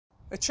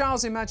A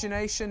child's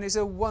imagination is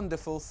a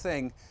wonderful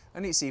thing,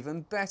 and it's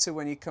even better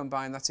when you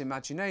combine that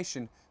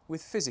imagination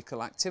with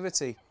physical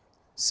activity.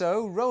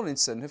 So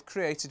Rowlinson have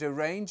created a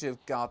range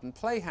of garden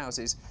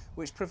playhouses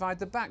which provide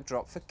the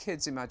backdrop for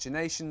kids'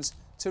 imaginations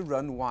to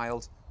run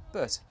wild,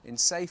 but in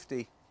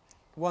safety.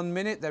 One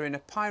minute they're in a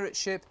pirate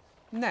ship,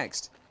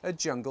 next a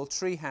jungle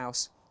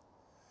treehouse.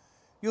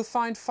 You'll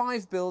find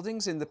 5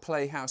 buildings in the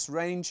playhouse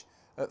range.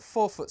 At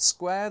 4 foot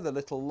square the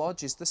little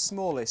lodge is the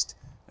smallest,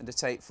 and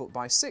at 8 foot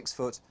by 6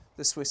 foot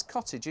the Swiss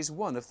cottage is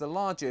one of the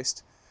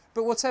largest.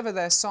 But whatever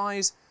their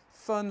size,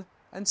 fun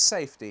and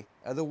safety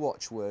are the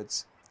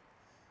watchwords.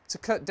 To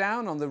cut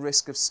down on the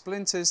risk of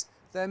splinters,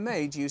 they're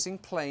made using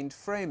planed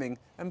framing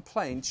and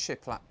planed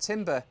shiplap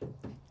timber.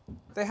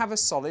 They have a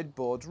solid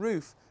board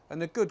roof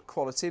and a good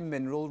quality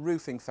mineral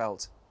roofing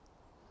felt.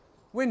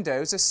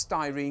 Windows are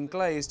styrene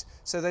glazed,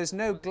 so there's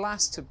no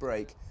glass to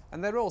break,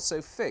 and they're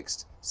also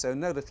fixed so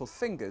no little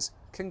fingers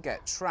can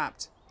get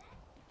trapped.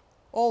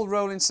 All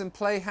Rowlinson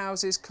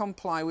Playhouses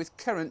comply with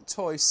current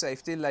toy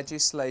safety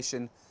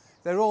legislation.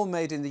 They're all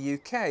made in the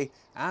UK,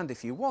 and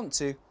if you want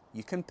to,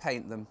 you can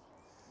paint them.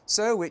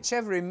 So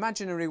whichever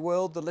imaginary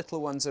world the little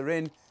ones are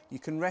in, you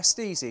can rest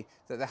easy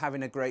that they're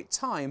having a great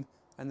time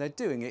and they're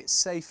doing it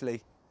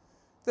safely.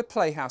 The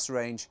Playhouse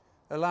range,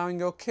 allowing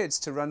your kids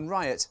to run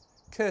riot,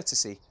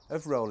 courtesy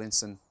of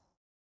Rowlinson.